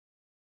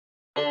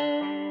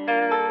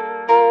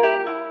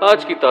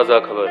आज की ताज़ा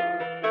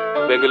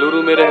खबर।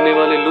 बेंगलुरु में रहने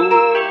वाले लू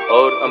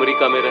और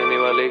अमेरिका में रहने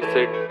वाले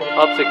सिड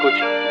आपसे कुछ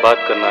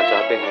बात करना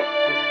चाहते हैं।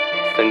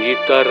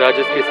 संगीतकार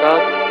राजेश के साथ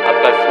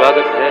आपका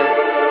स्वागत है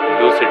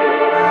लूसिड में।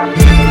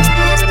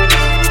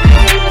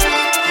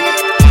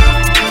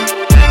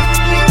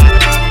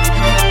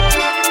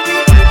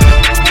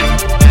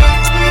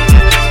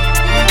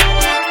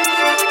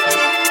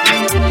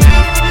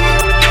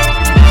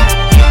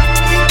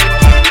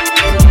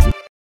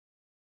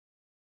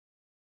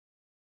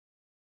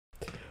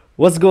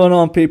 What's going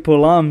on,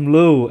 people? I'm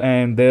Lou,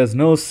 and there's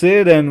no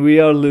Sid, and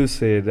we are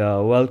Lucid.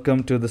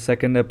 Welcome to the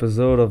second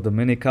episode of the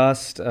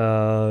minicast.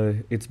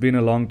 It's been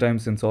a long time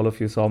since all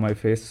of you saw my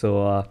face,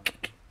 so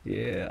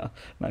yeah,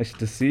 nice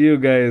to see you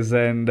guys.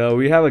 And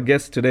we have a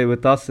guest today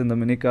with us in the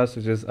minicast,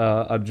 which is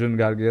Arjun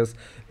Gargias.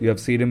 You have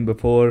seen him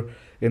before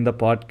in the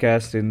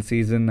podcast in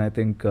season, I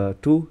think,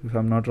 2, if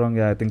I'm not wrong.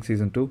 Yeah, I think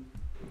season 2.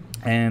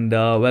 And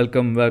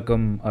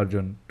welcome,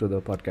 Arjun, to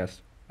the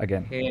podcast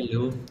again. Hey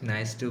Lou,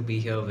 nice to be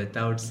here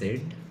without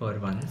Sid for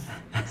once.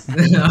 It's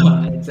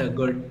it's a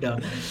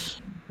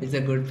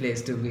good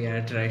place to be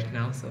at right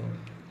now. So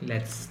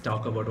let's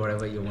talk about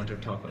whatever you want to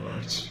talk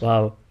about.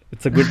 Wow,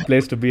 it's a good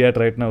place to be at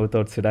right now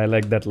without Sid. I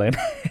like that line.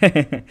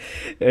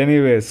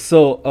 Anyways,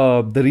 so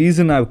the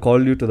reason I've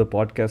called you to the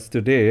podcast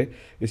today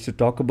is to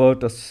talk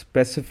about a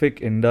specific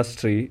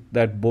industry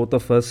that both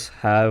of us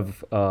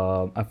have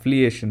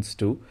affiliations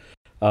to,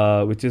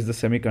 which is the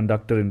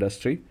semiconductor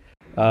industry.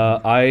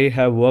 I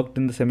have worked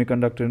in the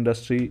semiconductor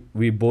industry.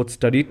 We both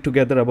studied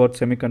together about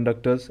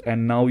semiconductors,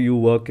 and now you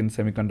work in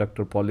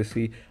semiconductor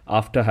policy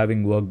after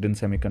having worked in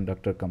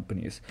semiconductor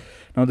companies.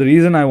 Now, the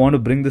reason I want to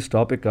bring this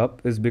topic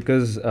up is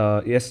because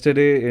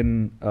yesterday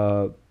in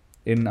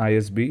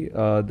ISB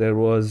there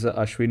was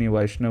Ashwini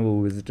Vaishnav who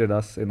visited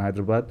us in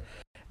Hyderabad,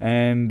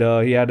 and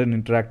he had an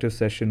interactive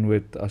session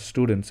with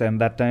students. And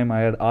that time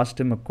I had asked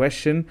him a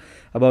question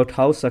about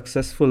how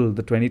successful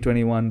the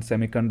 2021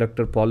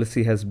 semiconductor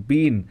policy has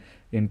been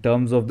in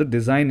terms of the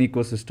design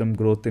ecosystem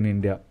growth in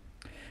India.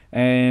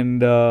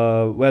 And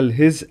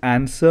his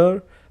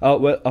answer.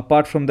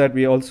 Apart from that,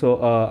 I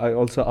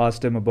also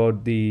asked him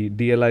about the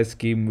DLI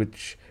scheme,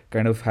 which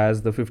kind of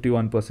has the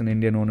 51%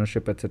 Indian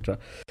ownership, etc.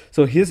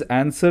 So his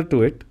answer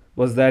to it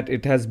was that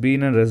it has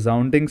been a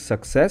resounding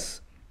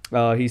success.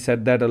 He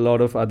said that a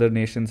lot of other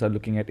nations are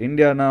looking at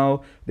India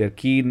now. They're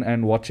keen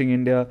and watching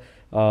India.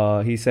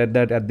 He said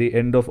that at the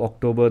end of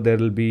October, there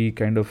will be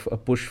kind of a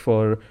push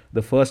for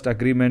the first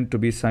agreement to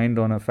be signed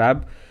on a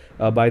fab.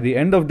 By the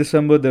end of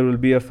December, there will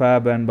be a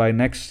fab, and by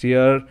next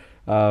year,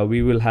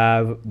 we will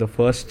have the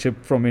first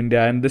chip from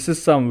India. And this is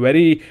some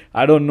very,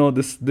 I don't know,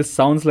 this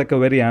sounds like a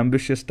very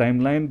ambitious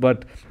timeline,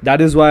 but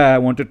that is why I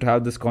wanted to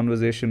have this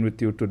conversation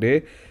with you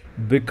today,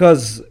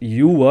 because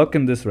you work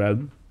in this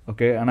realm,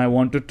 okay, and I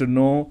wanted to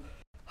know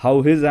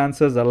how his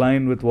answers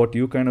align with what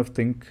you kind of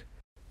think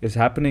is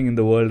happening in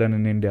the world and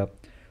in India.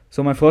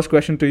 So my first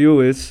question to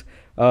you is,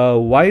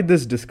 why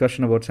this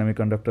discussion about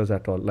semiconductors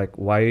at all? Like,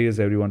 why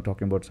is everyone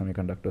talking about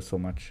semiconductors so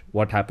much?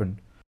 What happened?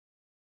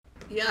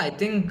 Yeah, I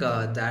think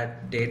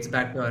that dates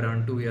back to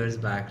around 2 years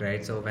back,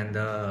 right? So when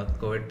the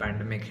COVID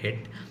pandemic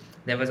hit,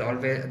 there was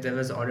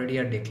already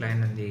a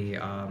decline in the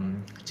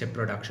chip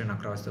production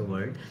across the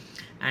world,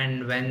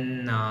 and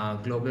when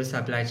global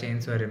supply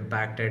chains were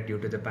impacted due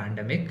to the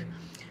pandemic,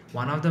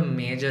 one of the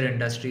major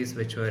industries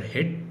which were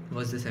hit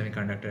was the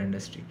semiconductor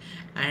industry.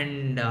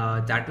 And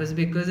that was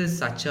because it's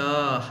such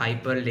a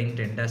hyper linked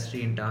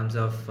industry in terms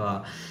of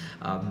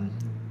um,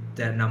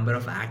 the number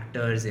of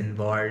actors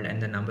involved and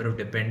the number of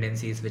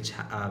dependencies which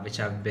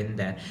have been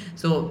there.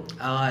 So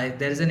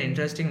there is an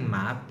interesting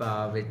map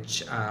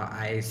which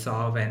I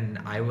saw when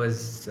I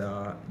was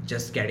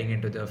just getting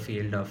into the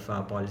field of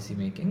policy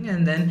making,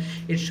 and then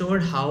it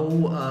showed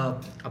how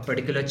a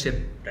particular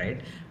chip,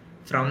 right,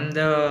 from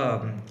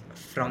the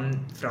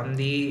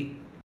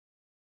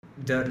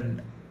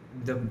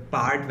the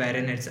part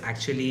wherein it's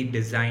actually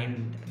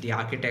designed, the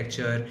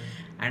architecture,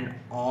 and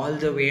all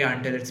the way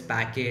until it's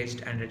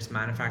packaged and it's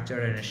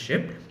manufactured and it's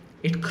shipped,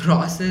 it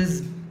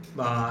crosses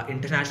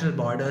international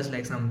borders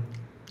like some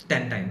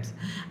 10 times,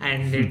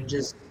 and it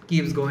just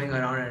keeps going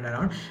around and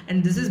around.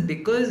 And this is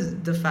because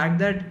the fact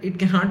that it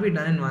cannot be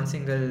done in one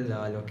single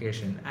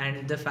location,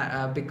 and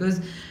because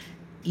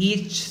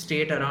each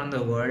state around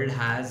the world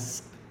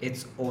has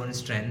its own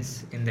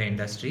strengths in the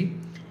industry,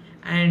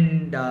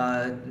 and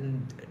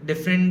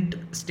different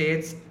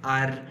states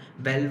are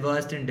well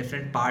versed in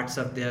different parts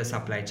of their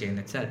supply chain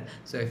itself.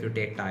 So if you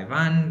take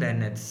Taiwan,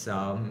 then it's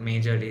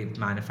majorly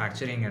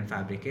manufacturing and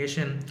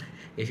fabrication.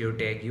 If you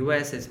take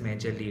US, it's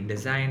majorly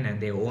design, and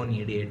they own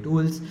EDA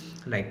tools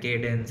like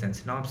Cadence and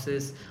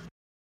Synopsys.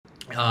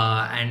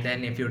 And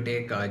then if you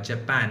take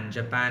Japan,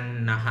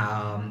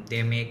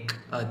 they make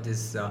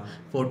this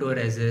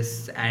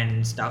photoresist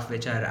and stuff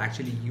which are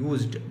actually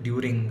used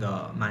during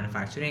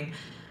manufacturing.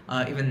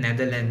 Even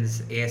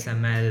Netherlands,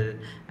 ASML,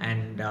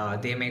 and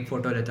they make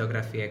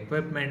photolithography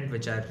equipment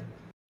which are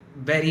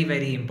very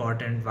very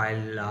important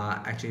while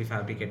actually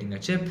fabricating a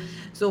chip.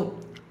 So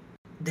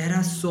there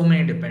are so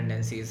many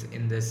dependencies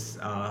in this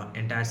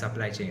entire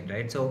supply chain,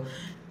 right? So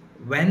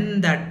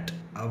when the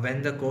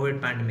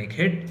COVID pandemic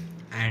hit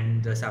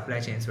and the supply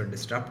chains were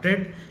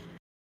disrupted,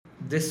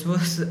 this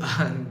was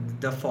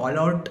the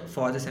fallout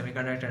for the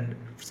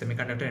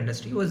semiconductor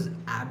industry was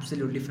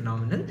absolutely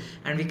phenomenal,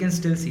 and we can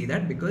still see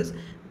that because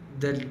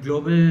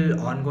the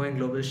ongoing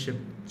global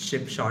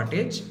chip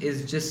shortage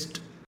is just,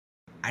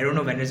 I don't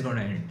know when it's going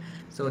to end.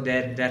 So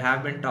there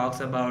have been talks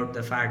about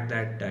the fact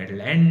that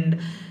it'll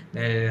end,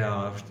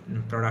 the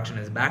production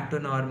is back to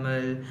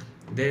normal.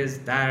 There's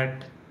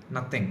that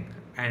nothing,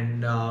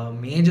 and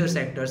major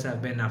sectors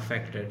have been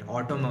affected.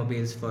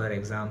 Automobiles, for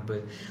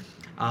example,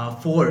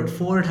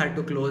 Ford had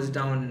to close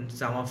down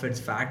some of its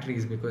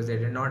factories because they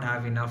did not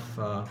have enough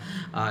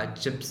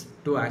chips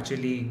to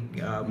actually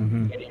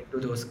get into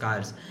those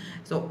cars.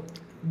 So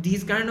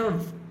these kind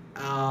of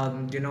uh,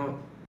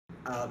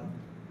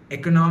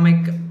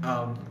 economic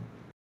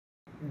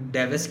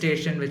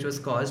devastation which was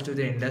caused to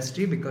the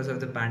industry because of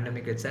the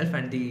pandemic itself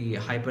and the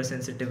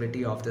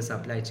hypersensitivity of the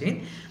supply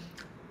chain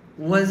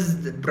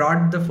was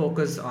brought the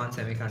focus on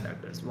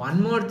semiconductors.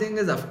 One more thing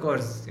is, of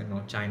course,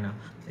 China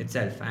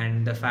itself,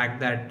 and the fact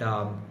that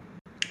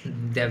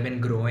they've been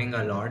growing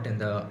a lot in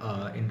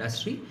the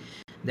industry.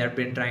 They've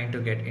been trying to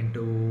get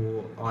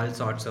into all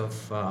sorts of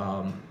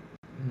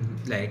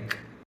like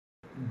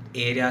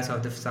areas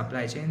of the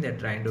supply chain. They're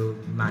trying to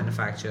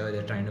manufacture,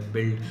 they're trying to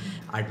build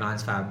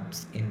advanced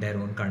fabs in their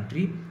own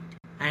country,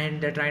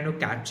 and they're trying to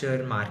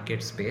capture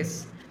market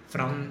space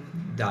from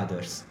the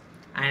others.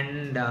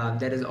 And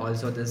there is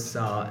also this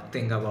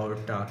thing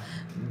about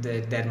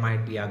there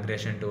might be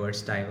aggression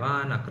towards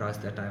Taiwan across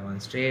the Taiwan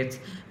Straits,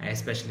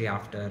 especially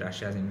after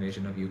Russia's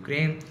invasion of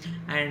Ukraine.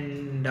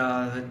 And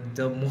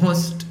the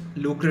most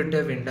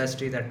lucrative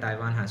industry that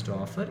Taiwan has to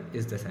offer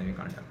is the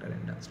semiconductor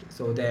industry.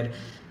 So there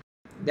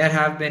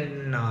have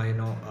been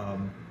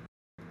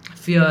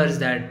fears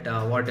that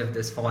what if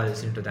this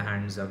falls into the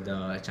hands of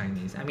the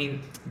Chinese. I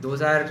mean,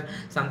 those are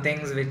some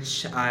things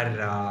which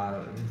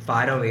are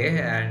far away,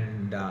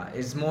 and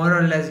it's more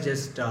or less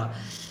just a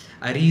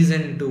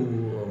reason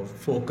to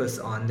focus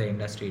on the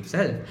industry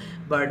itself.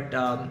 But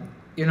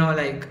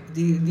like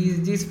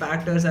these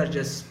factors are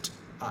just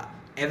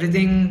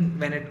everything.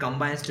 When it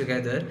combines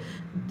together,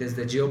 there's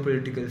the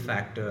geopolitical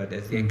factor,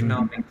 there's the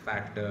economic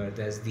factor,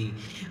 there's the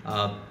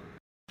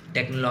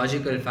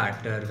technological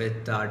factor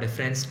with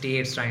different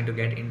states trying to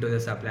get into the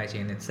supply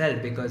chain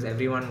itself, because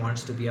everyone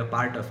wants to be a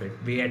part of it.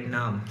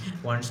 Vietnam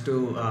wants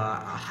to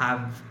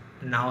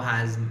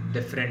has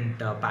different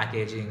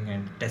packaging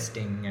and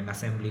testing and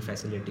assembly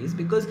facilities,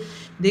 because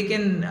they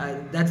can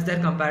that's their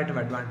comparative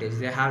advantage.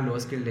 They have low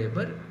skilled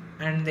labor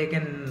and they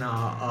can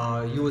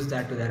use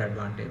that to their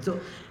advantage. So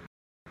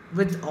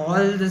with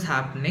all this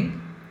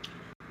happening,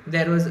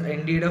 there was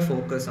indeed a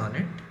focus on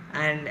it,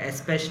 and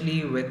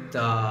especially with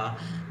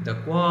the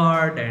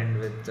Quad and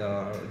with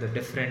the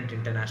different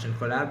international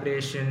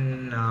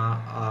collaboration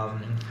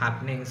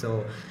happening.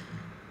 So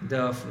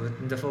the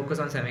focus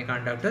on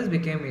semiconductors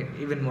became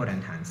even more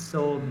enhanced.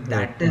 So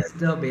that is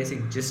the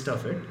basic gist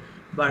of it.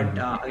 But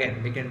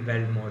again, we can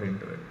delve more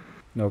into it.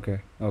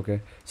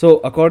 Okay. So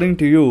according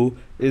to you,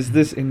 is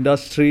this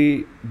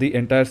industry, the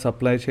entire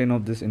supply chain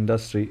of this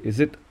industry, is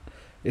it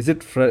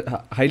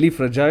highly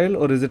fragile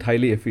or is it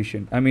highly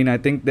efficient? I mean, I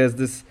think there's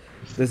this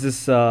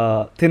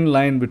thin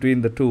line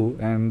between the two,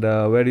 and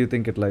where do you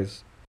think it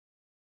lies?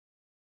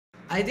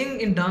 I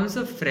think in terms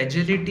of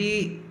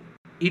fragility,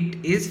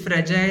 it is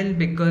fragile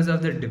because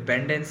of the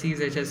dependencies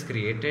it has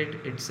created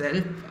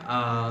itself.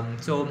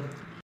 So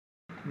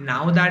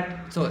now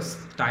that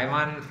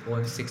Taiwan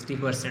owns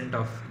 60%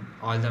 of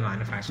all the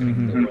manufacturing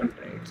in the world,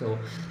 right? So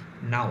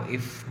now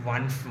if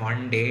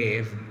one day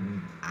if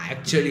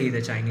actually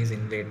the Chinese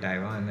invade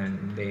Taiwan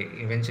and they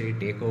eventually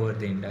take over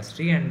the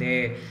industry and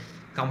they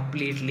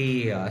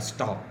completely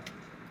stop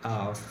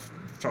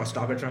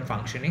it from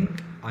functioning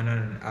on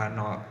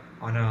a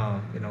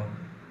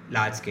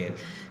large scale.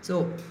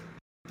 So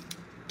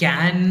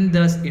can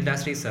the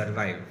industry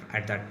survive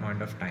at that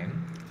point of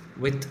time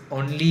with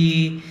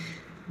only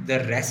the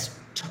rest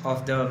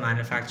of the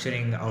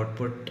manufacturing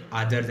output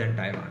other than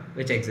Taiwan,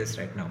 which exists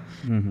right now?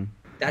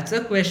 That's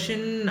a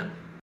question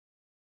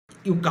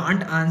you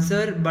can't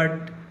answer,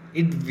 but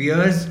it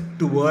veers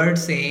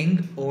towards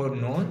saying, oh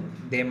no,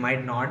 they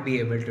might not be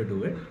able to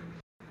do it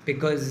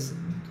because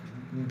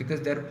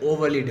they're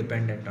overly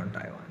dependent on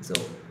Taiwan. So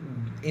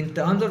in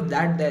terms of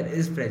that, there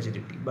is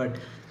fragility. But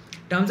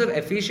in terms of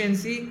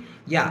efficiency,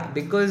 yeah,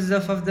 because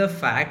of the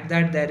fact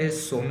that there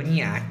is so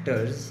many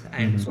actors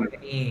and so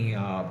many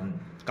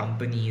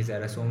companies,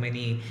 there are so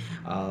many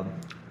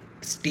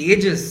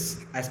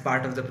stages as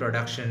part of the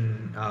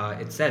production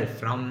itself,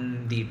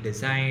 from the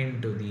design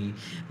to the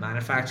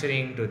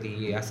manufacturing to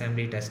the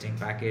assembly, testing,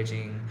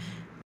 packaging,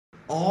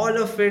 all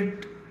of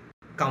it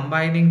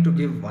combining to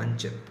give one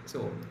chip.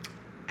 So,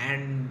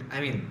 and I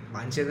mean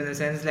one chip in the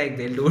sense like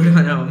they'll do it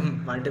on a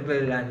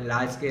multiple and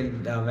large scale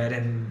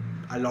wherein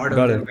a lot of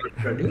Got them it. get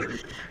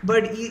produced.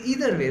 But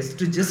either ways,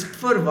 to just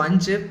for one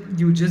chip,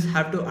 you just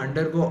have to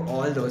undergo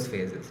all those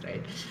phases,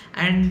 right?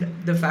 And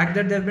the fact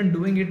that they've been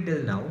doing it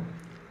till now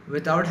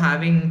without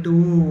having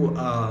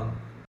to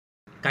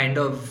kind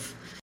of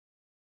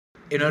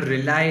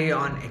rely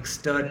on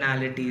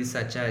externalities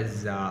such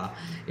as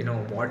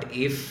what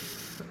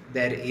if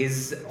there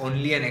is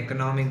only an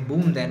economic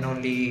boom, then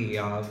only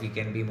we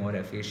can be more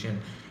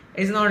efficient.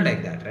 It's not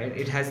like that, right?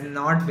 It has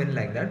not been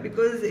like that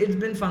because it's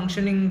been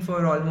functioning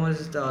for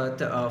almost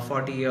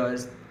 40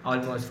 years,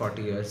 almost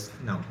 40 years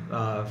now,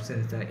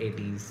 since the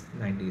 80s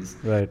 90s.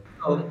 Right.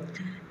 So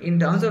in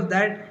terms of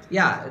that,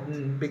 yeah,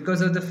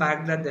 because of the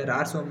fact that there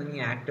are so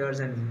many actors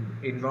and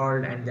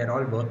involved and they're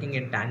all working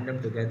in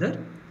tandem together,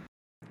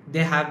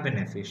 they have been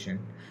efficient.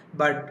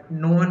 But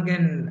no one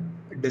can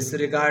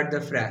disregard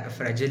the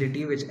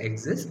fragility which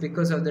exists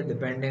because of the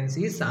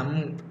dependency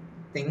some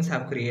things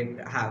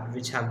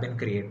which have been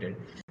created.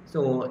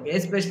 So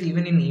especially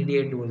even in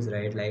EDA tools,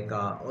 right, like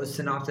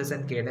Synopsys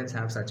and Cadence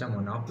have such a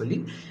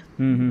monopoly.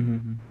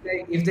 Mm-hmm.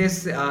 Like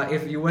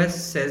if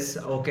US says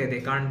okay,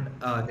 they can't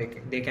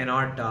they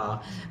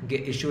cannot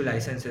issue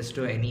licenses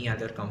to any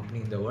other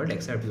company in the world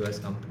except US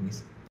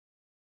companies.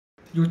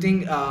 You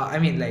think I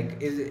mean, like,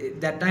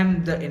 that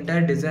time the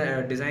entire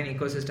design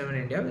ecosystem in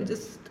India will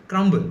just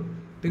crumble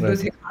because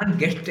Right. you can't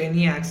get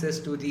any access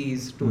to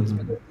these tools,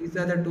 because these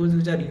are the tools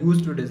which are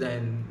used to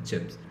design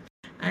chips.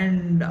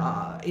 And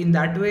in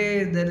that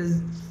way,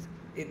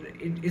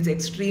 it's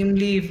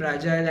extremely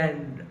fragile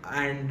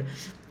and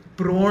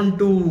prone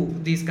to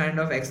these kind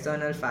of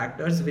external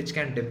factors which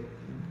can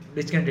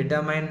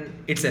determine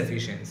its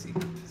efficiency.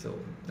 So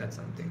that's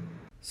something.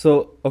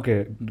 So,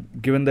 okay,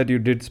 given that you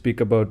did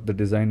speak about the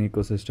design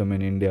ecosystem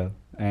in India,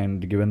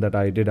 and given that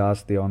I did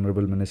ask the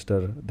Honorable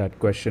Minister that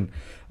question,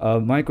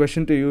 my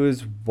question to you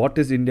is, what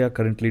is India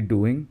currently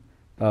doing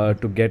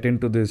to get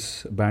into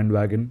this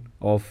bandwagon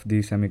of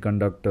the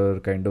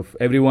semiconductor kind of?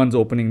 Everyone's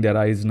opening their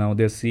eyes now.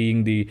 They're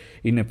seeing the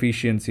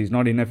inefficiencies,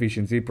 not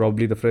inefficiency,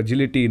 probably the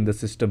fragility in the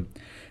system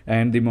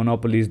and the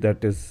monopolies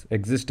that is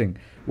existing.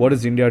 What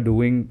is India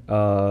doing?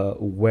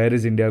 Where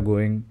is India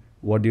going?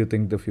 What do you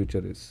think the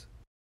future is?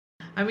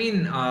 I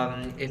mean,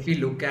 if we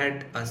look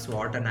at a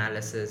SWOT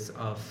analysis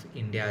of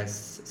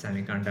India's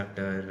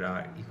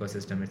semiconductor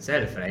ecosystem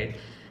itself, right,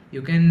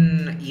 you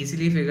can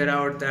easily figure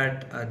out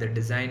that the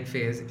design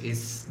phase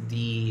is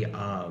the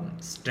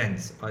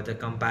strengths or the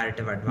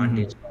comparative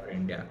advantage for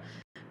India.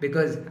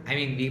 Because I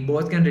mean, we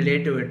both can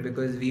relate to it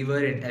because we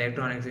were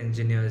electronics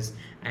engineers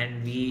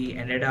and we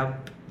ended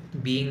up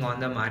being on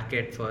the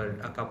market for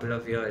a couple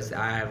of years,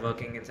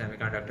 working in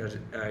semiconductor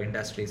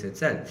industries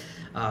itself,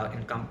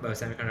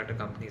 semiconductor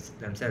companies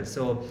themselves.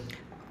 So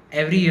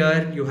every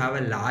year you have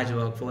a large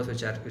workforce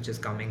which is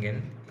coming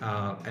in.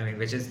 I mean,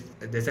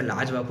 there's a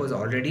large workforce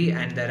already,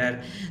 and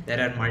there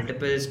are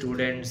multiple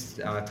students,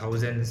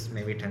 thousands,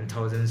 maybe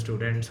 10,000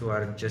 students who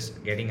are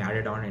just getting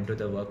added on into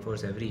the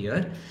workforce every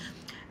year.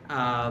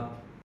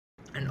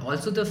 And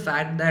also the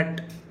fact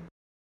that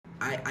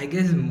I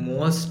guess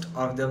most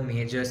of the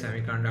major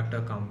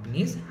semiconductor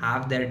companies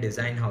have their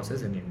design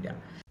houses in India.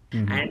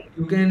 And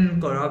you can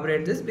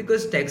corroborate this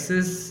because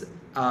Texas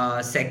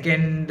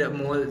second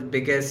most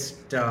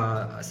biggest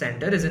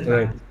center is in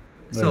Right. Bangalore. Right.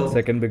 So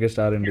Second biggest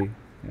R&D.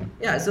 Yeah.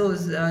 yeah, so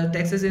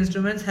Texas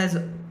Instruments has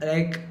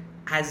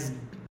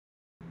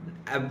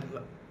uh,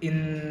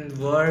 in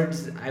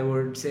words, I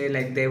would say,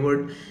 like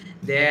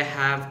they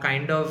have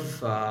kind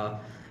of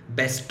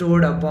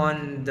bestowed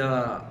upon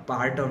the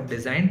part of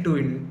design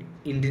to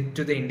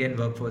the Indian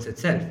workforce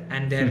itself,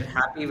 and they're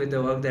happy with the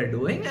work they're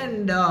doing,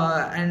 and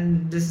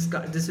this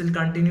will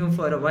continue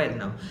for a while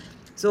now.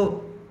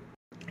 So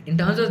in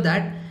terms of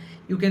that,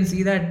 you can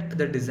see that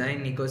the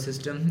design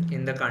ecosystem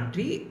in the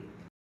country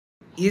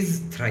is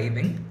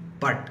thriving,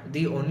 but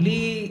the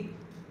only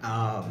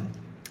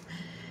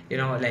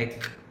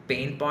like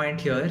pain point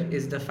here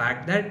is the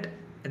fact that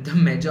the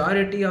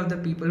majority of the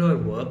people who are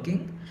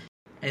working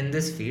in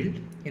this field,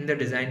 in the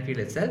design field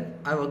itself,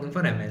 are working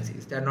for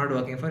MNCs. They're not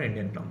working for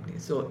Indian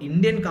companies. So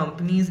Indian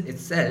companies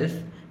itself,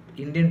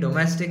 Indian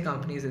domestic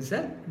companies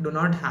itself, do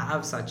not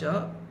have such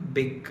a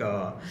big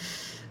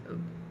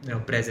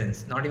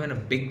presence. Not even a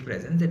big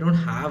presence. They don't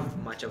have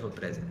much of a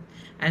presence.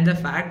 And the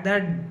fact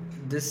that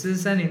this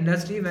is an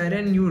industry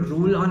wherein you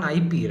rule on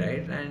IP,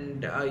 right?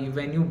 And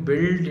when you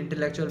build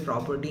intellectual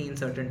property in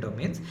certain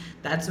domains,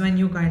 that's when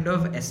you kind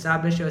of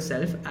establish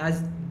yourself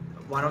as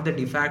one of the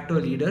de facto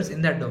leaders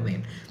in that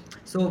domain.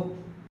 So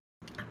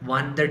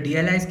the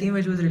DLI scheme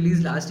which was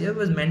released last year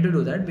was meant to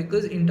do that,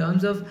 because in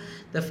terms of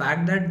the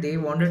fact that they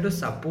wanted to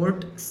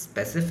support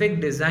specific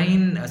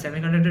design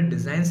semiconductor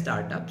design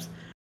startups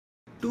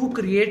to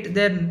create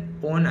their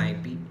own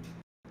IP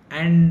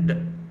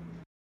and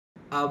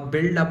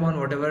build upon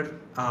whatever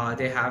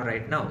they have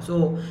right now.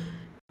 So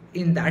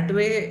in that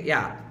way,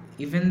 yeah,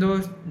 even though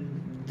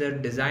the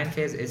design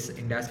phase is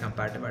India's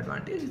comparative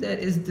advantage, there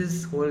is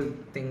this whole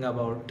thing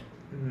about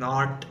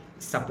not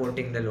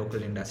supporting the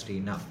local industry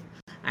enough,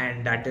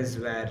 and that is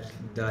where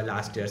the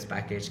last year's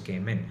package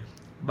came in.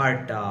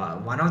 But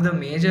one of the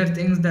major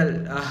things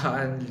that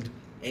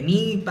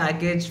any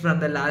package from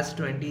the last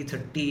 20,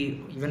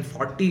 30, even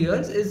 40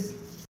 years is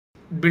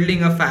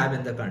building a fab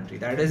in the country.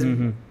 That is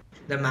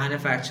the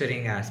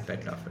manufacturing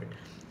aspect of it.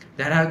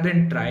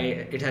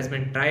 It has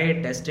been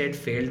tried, tested,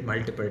 failed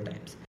multiple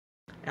times.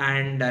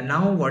 And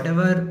now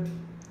whatever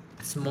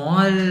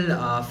small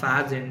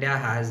fabs India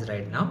has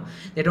right now,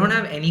 they don't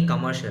have any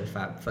commercial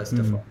fab, first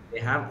of all. They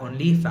have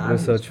only fabs.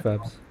 Research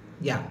fabs.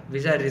 Yeah,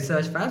 which are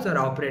research fabs or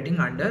operating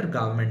under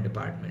government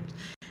departments.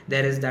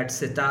 There is that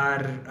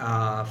Sitar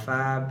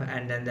fab,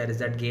 and then there is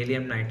that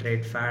gallium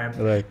nitride fab.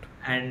 Right.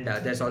 And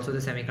there's also the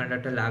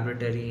semiconductor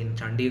laboratory in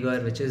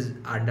Chandigarh, which is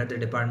under the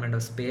Department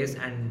of Space,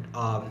 and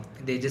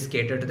they just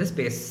cater to the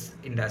space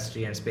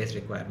industry and space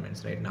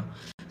requirements right now.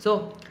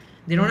 So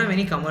they don't have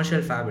any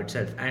commercial fab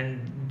itself,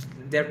 and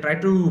they've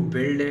tried to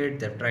build it.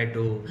 They've tried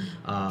to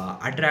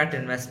attract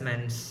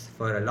investments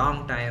for a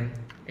long time.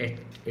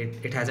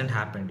 It hasn't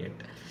happened yet.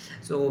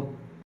 So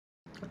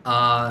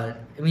I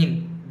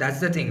mean, that's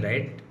the thing,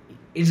 right?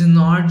 It's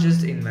not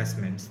just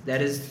investments.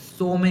 There is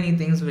so many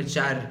things which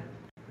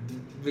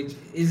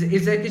is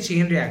it's like a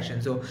chain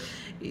reaction. So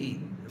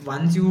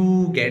once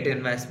you get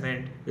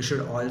investment, you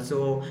should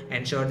also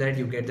ensure that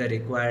you get the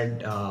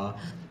required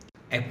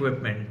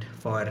equipment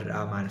for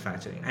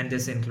manufacturing, and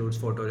this includes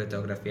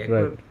photolithography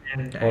equipment,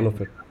 and all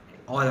of it,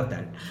 all of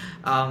that.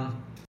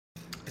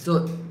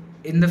 So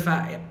in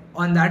the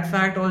on that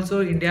fact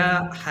also,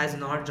 India has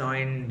not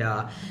joined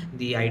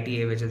the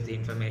ITA, which is the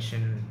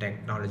Information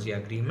Technology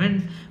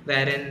Agreement,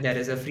 wherein there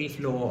is a free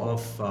flow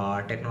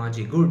of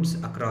technology goods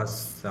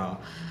across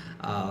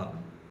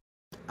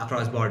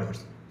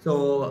borders.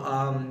 So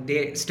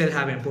they still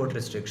have import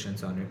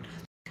restrictions on it,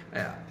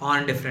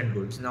 on different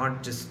goods,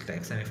 not just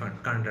like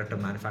semiconductor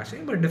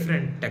manufacturing, but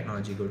different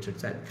technology goods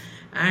itself.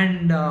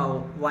 And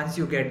once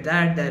you get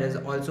that, there is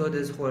also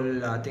this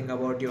whole thing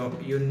about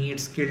you need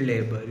skilled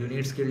labor. You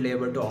need skilled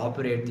labor to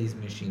operate these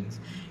machines.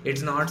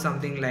 It's not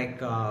something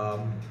like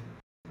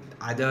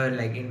other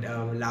like in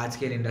large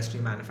scale industry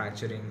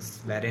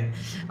manufacturings, wherein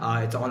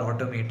it's all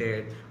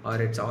automated,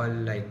 or it's all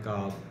like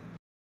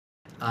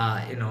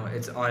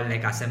it's all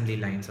like assembly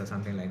lines or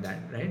something like that,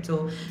 right?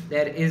 So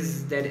there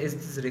is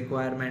this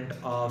requirement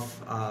of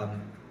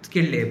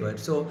skilled labor.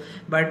 So,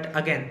 but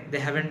again, they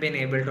haven't been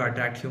able to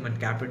attract human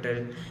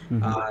capital.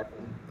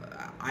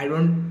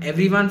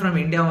 Everyone from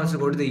India wants to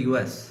go to the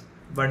US,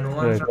 but no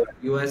one from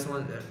US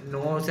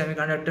no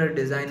semiconductor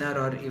designer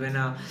or even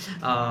a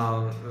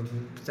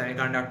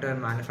semiconductor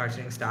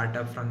manufacturing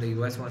startup from the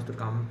US wants to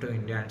come to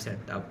India and set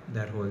up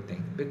their whole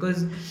thing,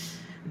 because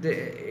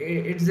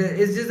it's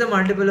just a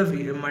multiple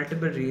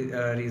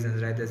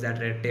reasons, right? There's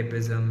that red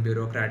tapeism,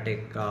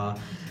 bureaucratic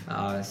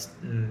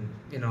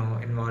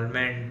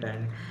involvement,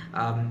 and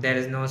there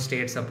is no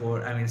state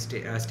support. I mean,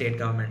 state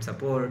government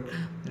support.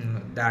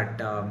 That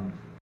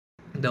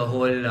the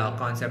whole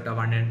concept of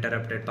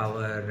uninterrupted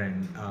power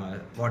and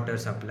water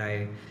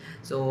supply.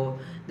 So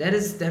there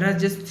are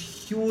just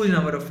huge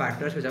number of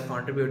factors which have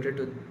contributed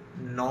to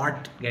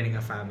not getting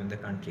a fab in the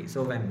country.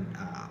 So when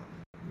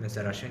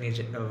Mr. Ashwini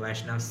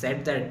Vaishnav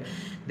said that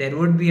there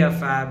would be a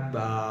fab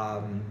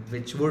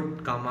which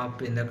would come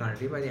up in the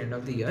country by the end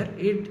of the year,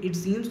 it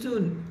seems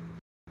to,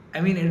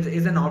 I mean,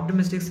 it's an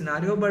optimistic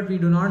scenario, but we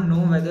do not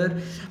know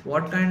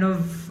what kind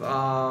of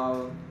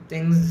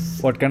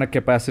what kind of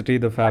capacity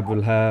the fab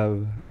will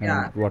have,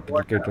 and what it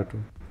will cater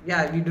to.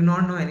 Yeah, we do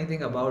not know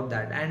anything about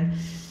that. And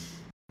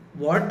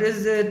what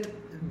is it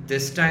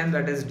this time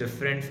that is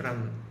different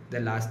from the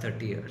last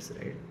 30 years,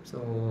 right?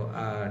 So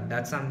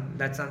that's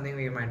something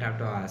we might have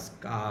to ask,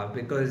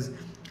 because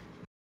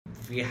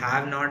we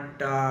have not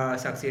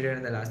succeeded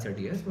in the last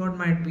 30 years. What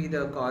might be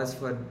the cause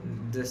for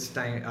this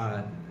time,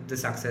 the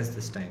success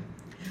this time?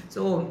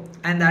 So,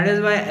 and that is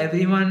why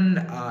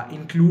everyone,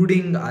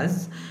 including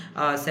us,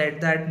 said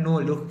that no,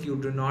 look, you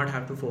do not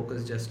have to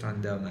focus just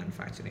on the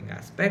manufacturing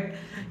aspect.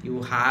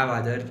 You have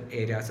other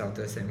areas of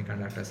the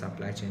semiconductor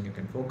supply chain you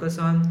can focus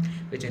on,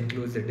 which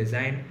includes the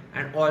design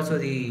and also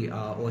the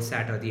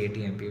OSAT or the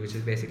ATMP, which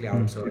is basically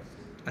outsourced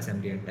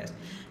assembly and test,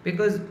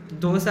 because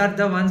those are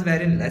the ones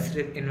wherein less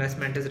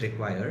investment is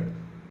required,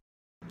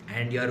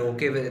 and you're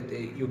okay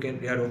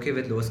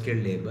with low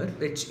skilled labor,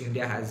 which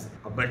India has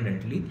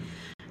abundantly,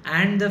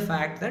 and the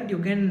fact that you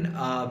can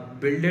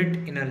build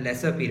it in a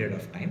lesser period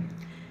of time,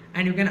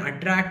 and you can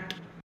attract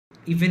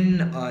even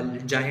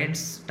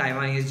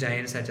Taiwanese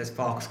giants such as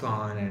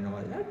Foxconn and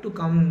all that to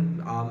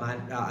come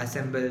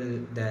assemble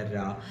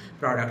their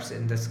products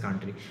in this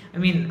country. I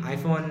mean,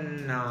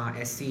 iPhone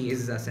SE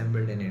is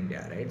assembled in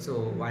India, right?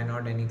 So why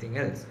not anything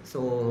else?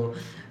 So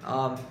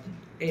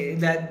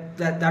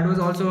that was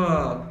also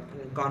a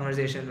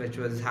conversation which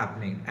was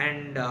happening.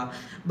 And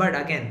but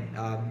again,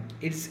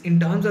 it's in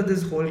terms of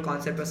this whole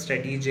concept of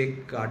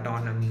strategic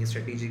autonomy,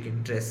 strategic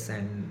interests,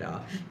 and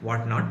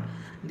whatnot,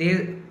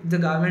 the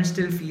government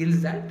still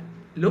feels that,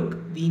 look,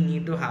 we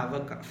need to have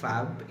a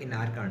fab in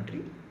our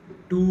country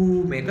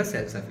to make us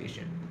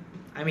self-sufficient.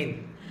 I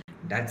mean,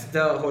 that's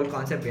the whole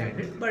concept behind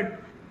it, but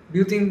do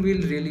you think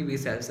we'll really be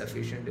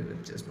self-sufficient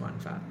with just one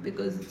fab?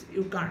 Because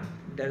you can't.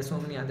 There are so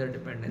many other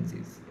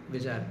dependencies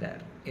which are there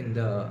in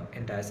the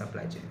entire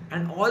supply chain,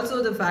 and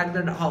also the fact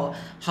that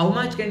how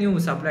much can you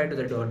supply to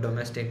the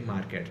domestic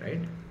market, right?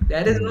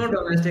 There is no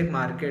domestic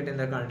market in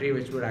the country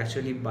which would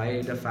actually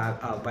buy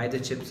the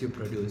chips you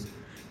produce.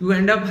 You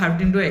end up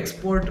having to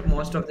export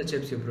most of the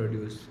chips you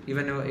produce,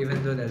 even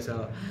though there's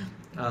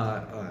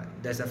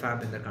a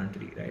fab in the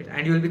country, right?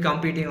 And you will be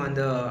competing on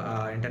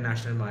the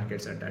international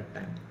markets at that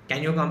time.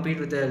 Can you compete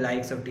with the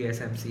likes of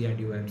TSMC and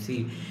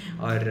UMC,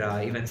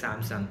 or even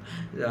Samsung,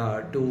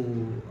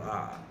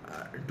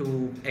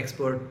 to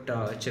export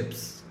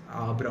chips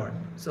abroad?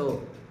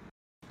 So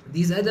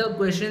these are the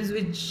questions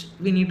which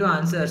we need to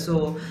answer.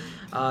 So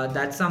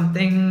that's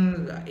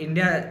something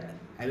India,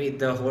 I mean,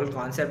 the whole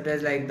concept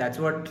is like that's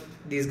what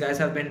these guys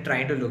have been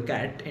trying to look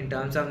at in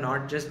terms of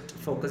not just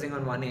focusing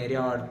on one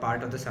area or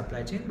part of the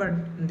supply chain, but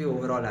the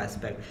overall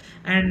aspect.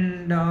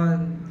 And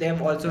they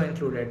have also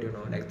included,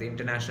 like the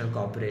international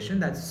cooperation.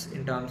 That's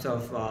in terms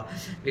of,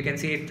 we can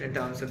see it in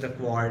terms of the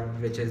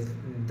Quad, which is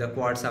the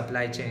Quad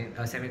supply chain,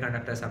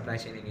 semiconductor supply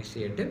chain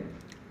initiative.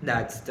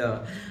 That's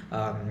the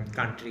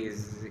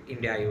countries,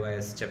 India,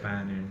 US,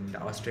 Japan, and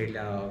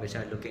Australia, which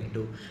are looking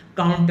to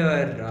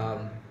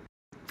counter,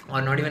 or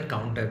not even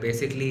counter,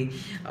 basically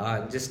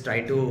just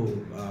try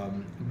to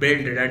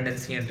build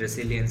redundancy and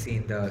resiliency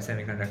in the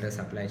semiconductor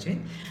supply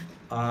chain,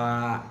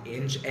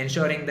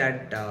 ensuring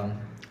that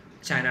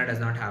China does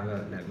not have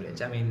a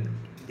leverage. I mean,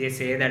 they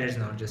say that it's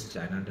not just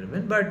China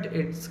driven, but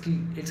it's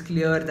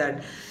clear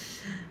that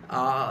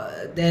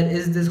there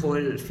is this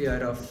whole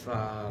fear of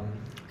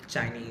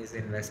Chinese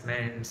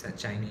investments and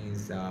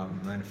Chinese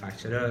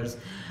manufacturers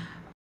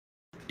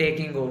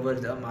taking over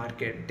the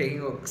market,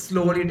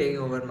 slowly taking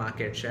over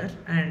market share.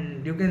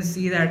 And you can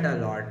see that a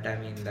lot. I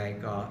mean,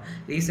 like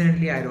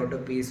recently I wrote a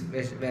piece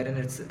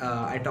wherein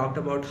I talked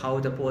about how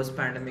the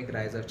post-pandemic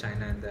rise of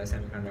China in the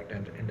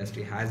semiconductor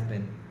industry has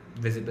been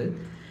visible,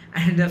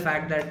 and the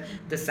fact that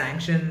the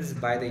sanctions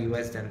by the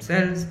US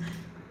themselves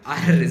are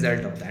a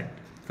result of that,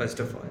 first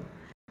of all,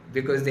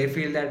 because they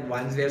feel that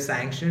once we are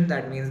sanctioned,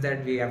 that means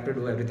that we have to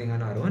do everything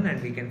on our own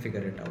and we can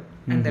figure it out.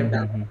 And they've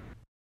done.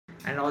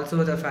 And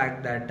also the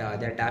fact that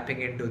they're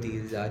tapping into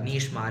these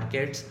niche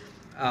markets.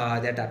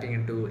 They're tapping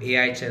into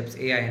AI chips,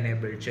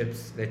 AI-enabled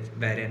chips,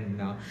 wherein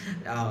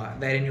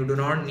you do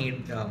not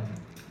need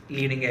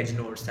leading edge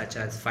nodes such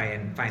as 5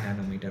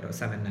 nanometer or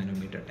 7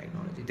 nanometer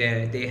technology.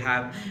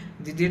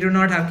 They do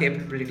not have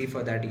capability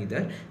for that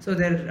either. So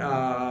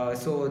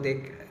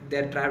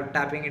they're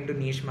tapping into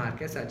niche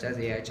markets such as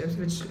AI chips,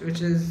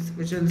 which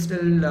will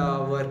still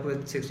work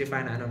with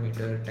 65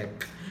 nanometer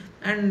tech,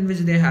 and which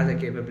they have the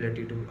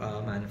capability to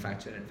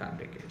manufacture and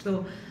fabricate.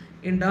 So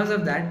in terms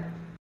of that,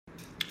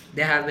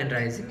 they have been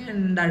rising,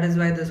 and that is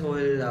why this whole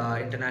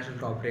international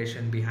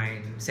cooperation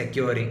behind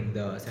securing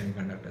the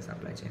semiconductor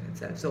supply chain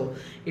itself. So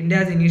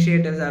India's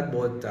initiatives are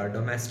both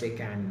domestic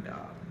and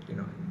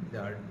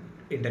the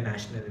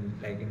international,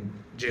 like in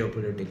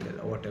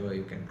geopolitical or whatever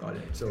you can call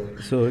it.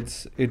 So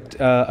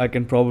I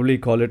can probably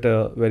call it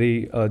a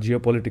very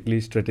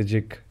geopolitically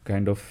strategic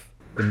kind of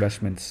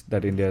investments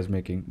that India is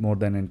making more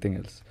than anything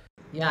else.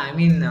 Yeah, I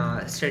mean,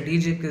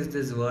 strategic is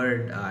this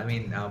word.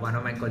 One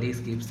of my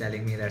colleagues keeps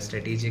telling me that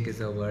strategic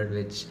is a word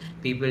which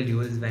people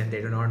use when they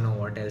do not know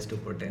what else to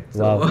put in. So,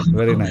 wow,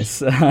 very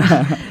nice.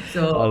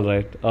 So all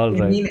right.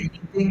 They mean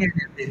anything and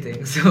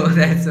everything. So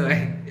that's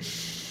why.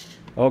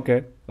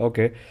 Okay.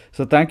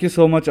 So thank you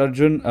so much,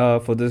 Arjun,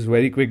 for this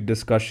very quick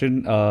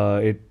discussion.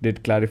 It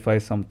did clarify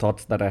some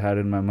thoughts that I had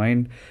in my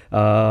mind.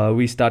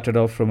 We started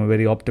off from a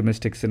very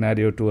optimistic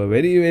scenario to a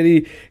very,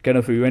 very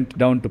we went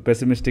down to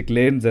pessimistic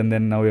lanes, and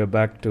then now we're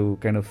back to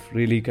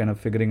really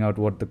figuring out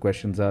what the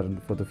questions are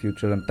for the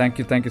future. And thank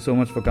you so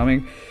much for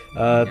coming.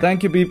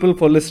 Thank you, people,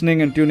 for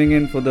listening and tuning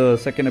in for the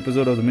second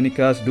episode of the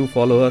Minicast. Do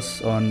follow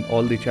us on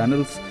all the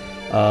channels.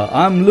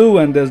 I'm Lou,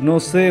 and there's no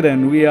Sid,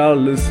 and we are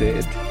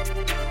Lucid.